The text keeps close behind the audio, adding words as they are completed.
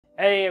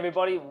Hey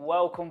everybody,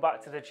 welcome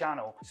back to the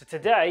channel. So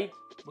today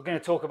we're going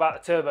to talk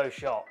about the turbo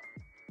shot.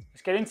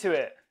 Let's get into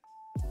it.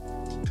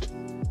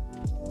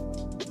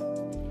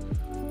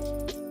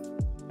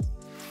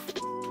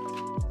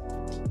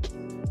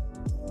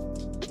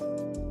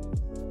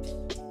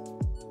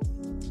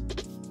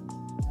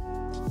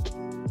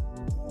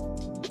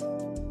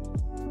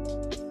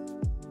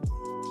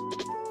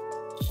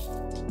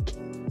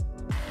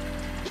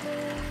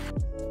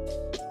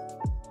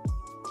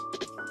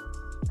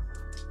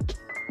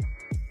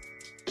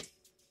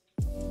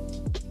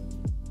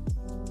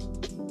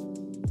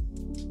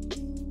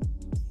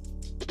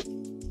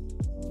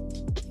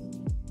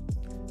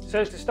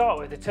 So to start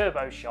with the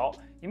turbo shot,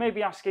 you may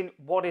be asking,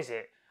 what is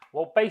it?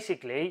 Well,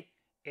 basically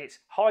it's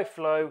high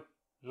flow,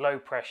 low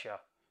pressure.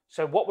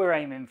 So what we're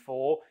aiming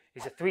for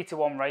is a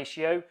 3-to-1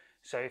 ratio.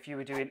 So if you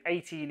were doing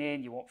 18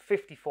 in, you want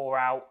 54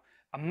 out,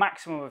 a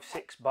maximum of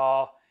 6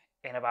 bar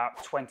in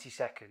about 20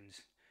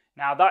 seconds.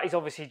 Now that is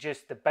obviously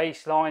just the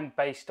baseline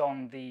based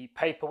on the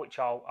paper, which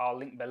I'll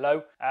link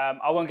below.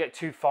 I won't get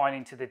too fine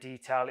into the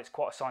detail, it's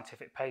quite a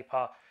scientific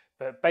paper,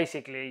 but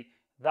basically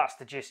that's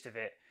the gist of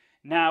it.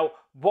 Now,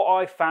 what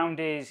I've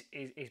found is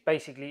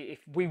basically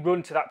if we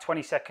run to that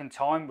 20-second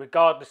time,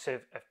 regardless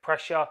of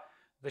pressure,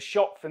 the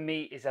shot for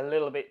me is a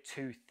little bit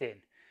too thin.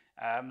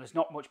 There's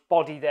not much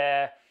body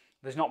there,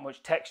 there's not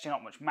much texture,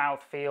 not much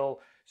mouthfeel.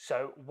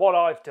 So what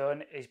I've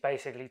done is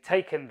basically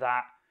taken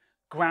that,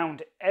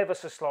 ground ever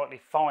so slightly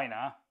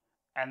finer,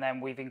 and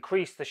then we've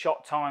increased the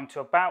shot time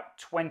to about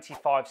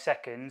 25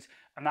 seconds,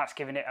 and that's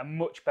given it a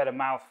much better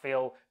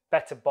mouthfeel,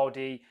 better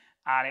body,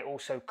 and it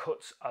also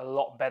cuts a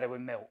lot better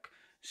with milk.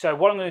 So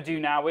what I'm going to do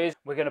now is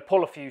we're going to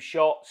pull a few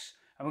shots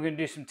and we're going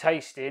to do some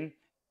tasting.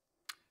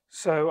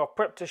 So I've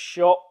prepped a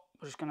shot.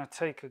 We're just going to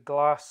take a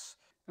glass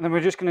and then we're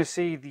just going to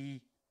see the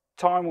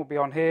time will be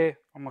on here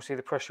and we'll see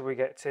the pressure we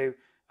get to,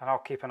 and I'll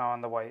keep an eye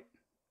on the weight.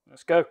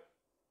 Let's go.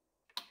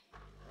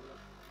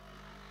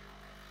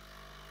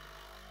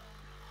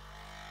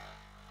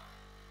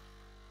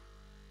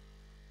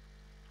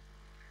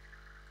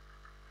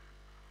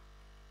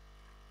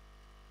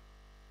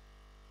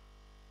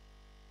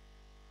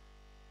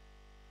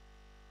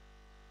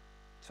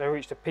 So we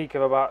reached a peak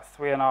of about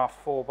 3.5,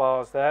 4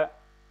 bars there.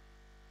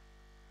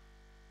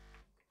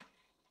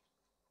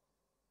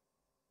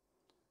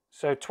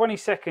 So 20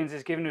 seconds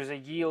has given us a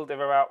yield of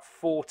about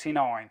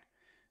 49.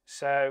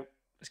 So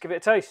let's give it a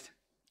taste.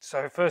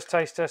 So first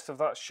taste test of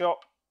that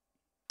shot.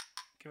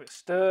 Give it a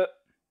stir.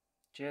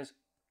 Cheers.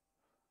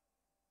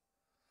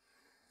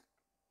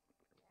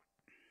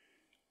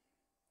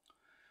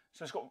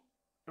 So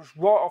it's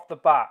right off the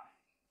bat,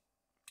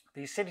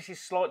 the acidity is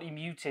slightly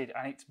muted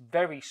and it's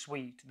very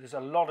sweet. There's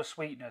a lot of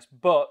sweetness,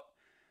 but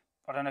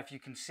I don't know if you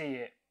can see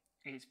it.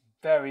 It's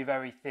very,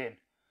 very thin.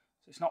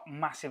 So it's not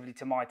massively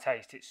to my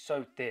taste. It's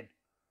so thin.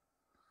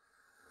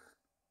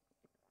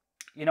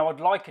 You know, I'd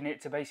liken it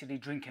to basically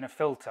drinking a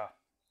filter.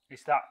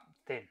 It's that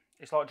thin.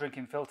 It's like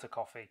drinking filter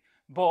coffee,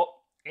 but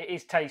it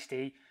is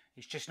tasty.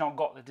 It's just not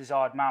got the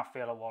desired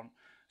mouthfeel I want.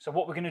 So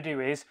what we're going to do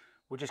is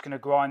we're just going to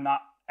grind that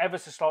ever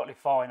so slightly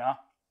finer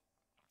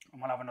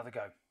and we'll have another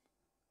go.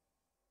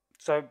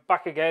 So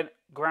back again,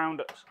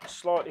 ground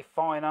slightly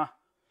finer.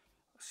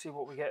 Let's see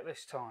what we get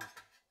this time.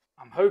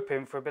 I'm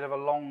hoping for a bit of a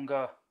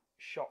longer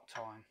shot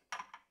time.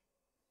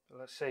 But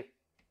let's see.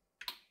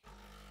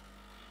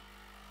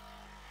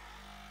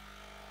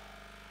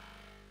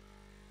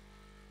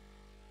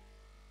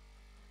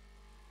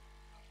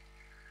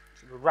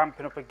 So we're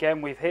ramping up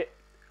again. We've hit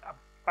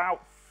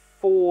about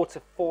 4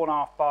 to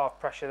 4.5 bar of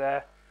pressure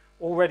there.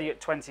 Already at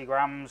 20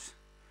 grams.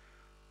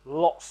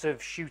 Lots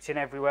of shooting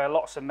everywhere,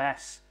 lots of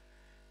mess.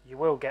 You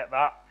will get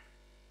that.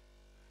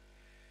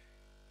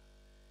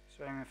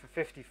 So aiming for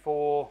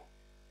 54.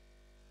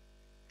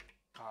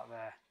 Right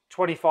there.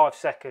 25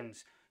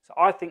 seconds. So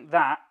I think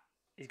that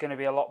is going to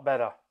be a lot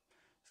better.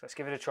 So let's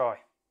give it a try.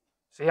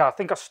 So yeah, I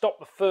think I stopped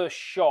the first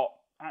shot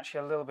actually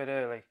a little bit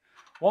early.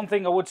 One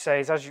thing I would say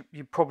is, as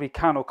you probably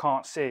can or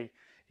can't see,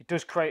 it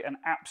does create an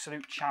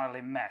absolute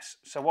channeling mess.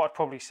 So what I'd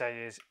probably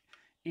say is,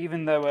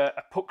 even though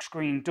a puck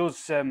screen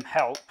does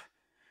help,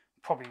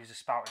 probably use a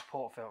spouted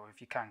port filter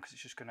if you can, because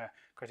it's just going to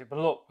create it. But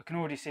look, we can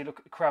already see, look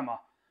at the crema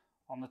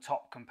on the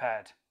top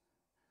compared.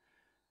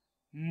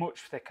 Much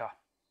thicker.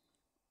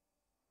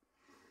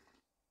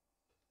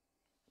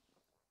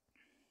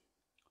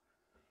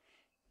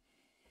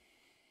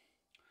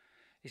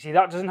 You see,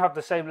 that doesn't have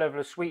the same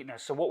level of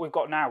sweetness. So what we've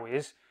got now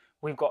is,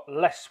 we've got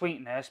less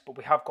sweetness, but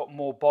we have got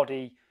more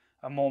body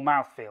and more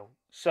mouthfeel.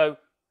 So,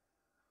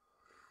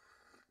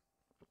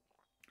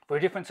 for a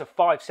difference of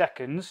 5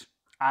 seconds,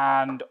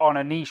 and on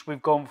a niche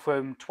we've gone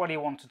from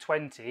 21 to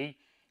 20,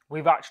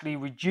 we've actually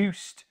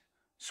reduced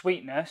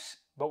sweetness,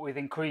 but we've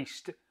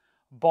increased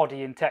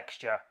body and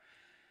texture.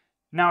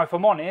 Now, if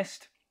I'm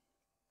honest,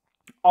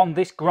 on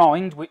this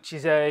grind, which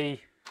is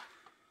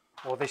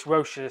or this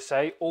roast should I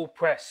say, all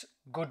press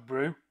good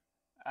brew,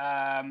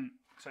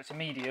 so it's a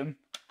medium,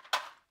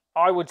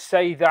 I would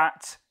say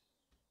that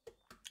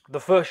the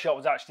first shot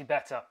was actually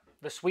better.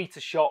 The sweeter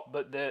shot,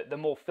 but the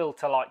more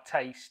filter-like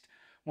taste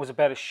was a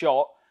better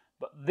shot,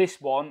 but this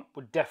one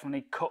would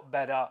definitely cut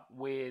better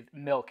with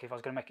milk if I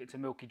was going to make it into a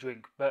milky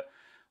drink. But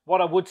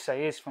what I would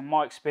say is, from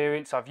my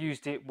experience, I've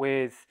used it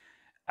with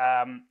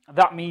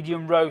that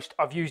medium roast.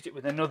 I've used it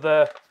with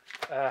another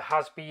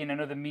has been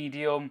another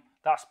medium.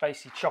 That's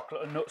basically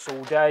chocolate and nuts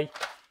all day.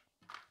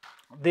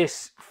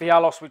 This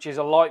Fialos, which is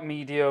a light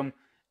medium,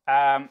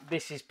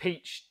 this is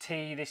peach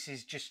tea. This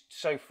is just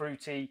so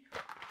fruity,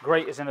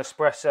 great as an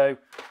espresso.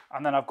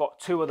 And then I've got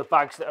 2 other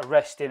bags that are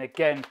resting,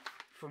 again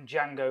from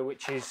Django,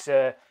 which is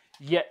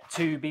yet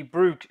to be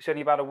brewed. It's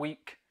only about a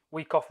week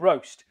off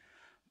roast.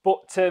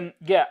 But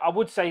yeah, I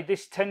would say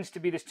this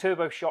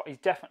turbo shot is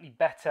definitely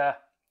better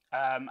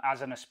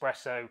as an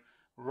espresso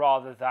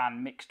rather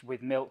than mixed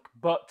with milk.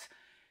 But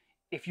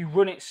if you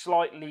run it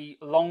slightly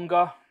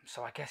longer,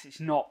 so I guess it's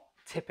not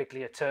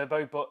typically a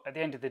turbo, but at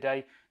the end of the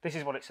day, this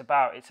is what it's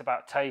about. It's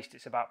about taste,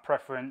 it's about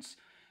preference,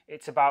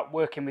 it's about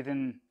working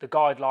within the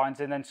guidelines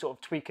and then sort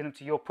of tweaking them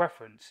to your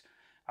preference.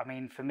 I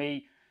mean, for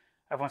me,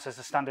 everyone says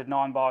the standard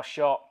 9-bar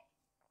shot,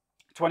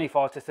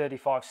 25 to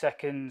 35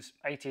 seconds,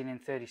 18 in,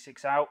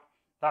 36 out.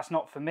 That's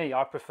not for me.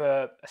 I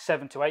prefer a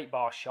 7 to 8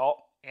 bar shot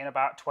in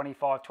about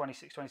 25,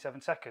 26,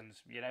 27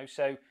 seconds, you know.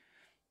 So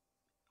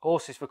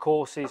horses for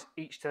courses,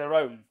 each to their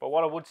own. But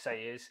what I would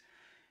say is,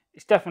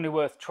 it's definitely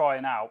worth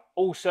trying out.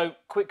 Also,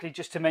 quickly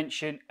just to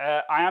mention,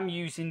 I am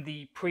using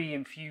the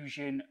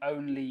pre-infusion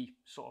only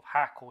sort of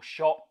hack or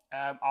shot.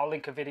 I'll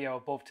link a video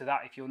above to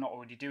that if you're not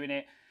already doing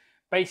it.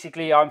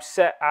 Basically, I'm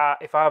set at,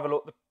 if I have a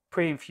look, the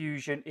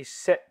pre-infusion is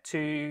set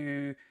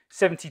to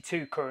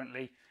 72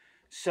 currently.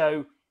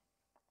 So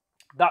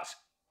that's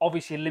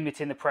obviously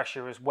limiting the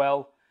pressure as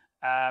well.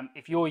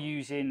 If you're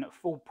using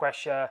full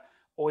pressure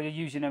or you're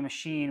using a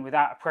machine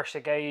without a pressure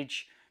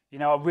gauge, you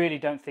know, I really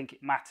don't think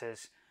it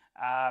matters.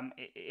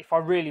 If I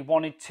really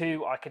wanted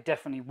to, I could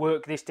definitely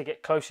work this to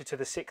get closer to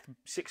the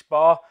six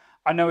bar.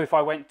 I know if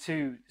I went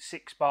to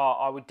 6 bar,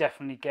 I would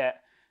definitely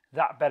get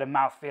that better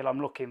mouthfeel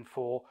I'm looking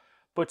for.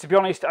 But to be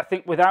honest, I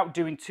think without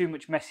doing too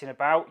much messing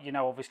about, you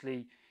know,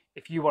 obviously,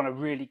 if you want to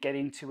really get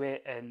into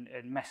it and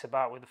mess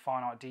about with the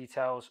finite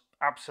details,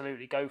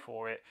 absolutely go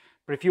for it.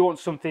 But if you want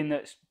something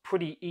that's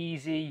pretty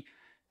easy,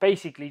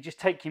 basically just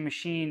take your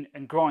machine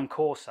and grind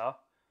coarser,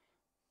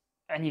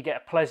 and you get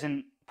a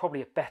pleasant,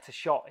 probably a better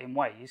shot in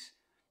ways,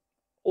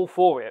 all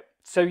for it.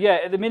 So yeah,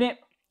 at the minute,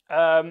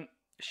 shout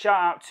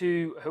out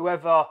to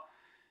whoever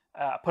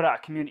put out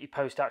a community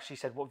post, actually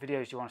said, what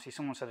videos do you want to see?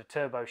 Someone said a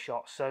turbo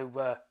shot.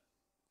 So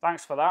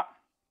thanks for that.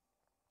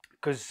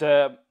 Because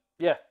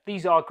yeah,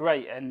 these are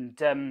great,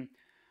 and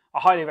I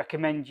highly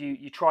recommend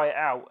you try it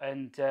out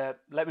and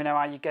let me know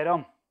how you get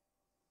on.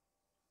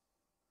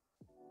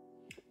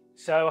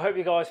 So I hope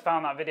you guys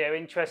found that video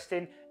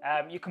interesting.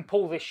 You can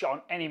pull this shot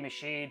on any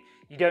machine.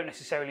 You don't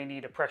necessarily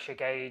need a pressure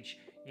gauge.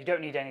 You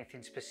don't need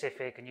anything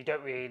specific, and you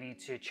don't really need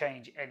to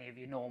change any of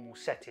your normal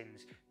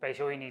settings.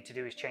 Basically, all you need to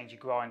do is change your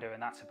grinder,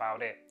 and that's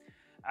about it.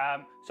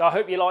 So I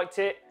hope you liked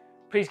it.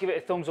 Please give it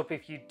a thumbs up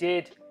if you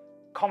did.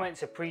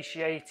 Comments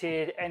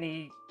appreciated.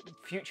 Any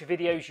future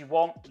videos you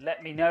want,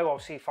 let me know. I'll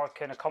see if I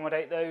can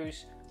accommodate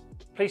those.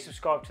 Please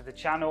subscribe to the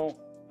channel.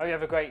 Hope you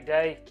have a great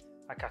day.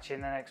 I'll catch you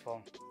in the next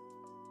one.